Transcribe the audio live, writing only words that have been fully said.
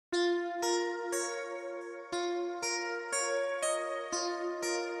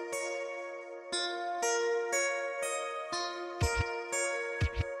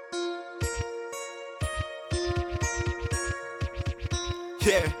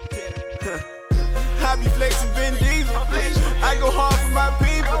Yeah. I be flexing Vin Diesel. I go hard for my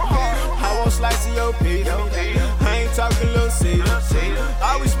people. I won't slice of your pizza. I ain't talking little Caesar.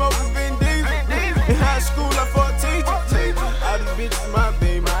 I was smoking Vin Diesel. In high school, I fought teachers. All these bitches my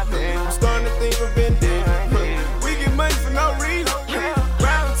baby. I'm starting to think of Vin Diesel. We get money for no reason.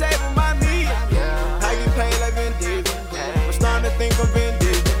 Round table, my knee. I get paid like Vin Diesel. I'm starting to think of Vin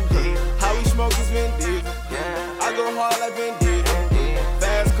Diesel. How we smoke is Vin Diesel. I go hard like Vin Diesel.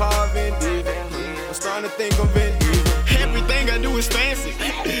 Fast car Vin Diesel. I'm starting to think of Vin Diesel. Everything I do is fancy.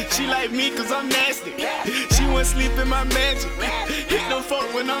 She like me cause I'm nasty. She won't sleep in my mansion. Hit no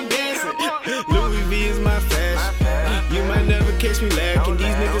fuck when I'm dancing. Louis V is my fashion. You might never catch me lacking.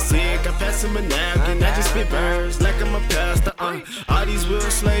 These niggas sick, I pass them a napkin. I just spit birds like I'm a pastor. All these real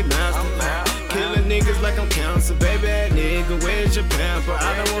slave masters. Killing niggas like I'm counsel. Baby, that nigga, where's your pamper?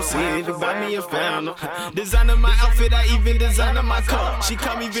 I don't want to see it, to buy me a fountain. Designer my outfit, I even designer my car. She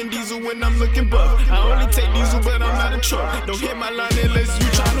call me Vin Diesel when I'm looking buff. I only take diesel, but I'm not a truck. Don't hit my line unless you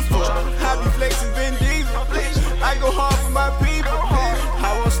tryna fuck. I be flexing Vin Diesel. I go hard for my people.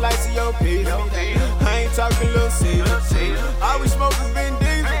 I won't slice of your pizza. I ain't talking little Caesar. I was smoking Vin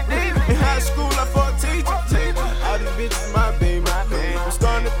Diesel. In high school, I fought teachers. All these bitches my baby. I'm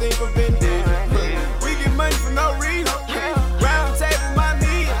starting to think of Vin Diesel. We get money for no reason. Round table, my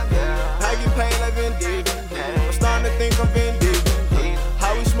knee. I get paid like Vin Diesel. I'm starting to think of Vin Diesel.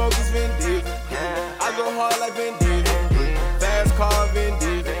 How we smoke is Vin Diesel. I go hard like Vin Diesel. Fast car Vin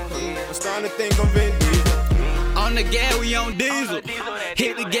Diesel. I'm starting to think of Vin Diesel. On the gas, we on diesel.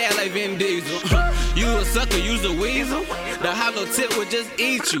 Hit the gas like Vin Diesel. You a sucker, you's a weasel. The hollow tip would just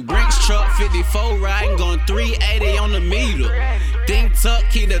eat you. Brinks truck, 54 riding, going 380 on the meter. Think tuck,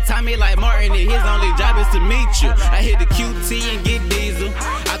 keep the Tommy like Martin, and his only job is to meet you. I hit the QT and get diesel.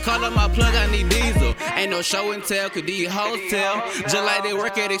 I call up my plug, I need diesel. Ain't no show and tell, could these hoes tell? Just like they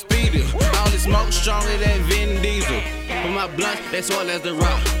work at Expedia. All the smoke stronger than Vin Diesel. With my blunt, they swell as the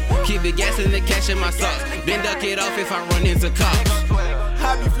rock. Keep the gas and the cash in my socks. Then duck it off if I run into cops.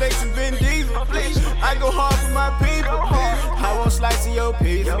 I be flexing Vin Diesel. I go hard for my people. I won't slice of your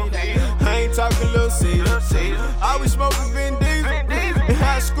pizza. I ain't talking little Caesar. I was smoking Vin Diesel. In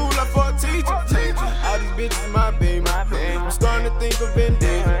high school, I fought teachers. All these bitches my baby. I'm starting to think of Vin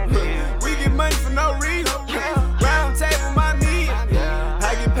Diesel. We get money for no reason. Round table, my knee.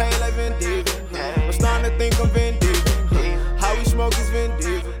 I get paid like Vin Diesel. I'm starting to think of Vin Diesel. How we smoke is Vin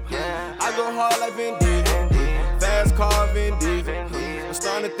Diesel. I go hard like Vin Diesel. Fast car Vin Diesel. I'm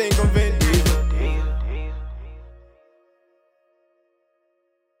starting to think of Vin Diesel.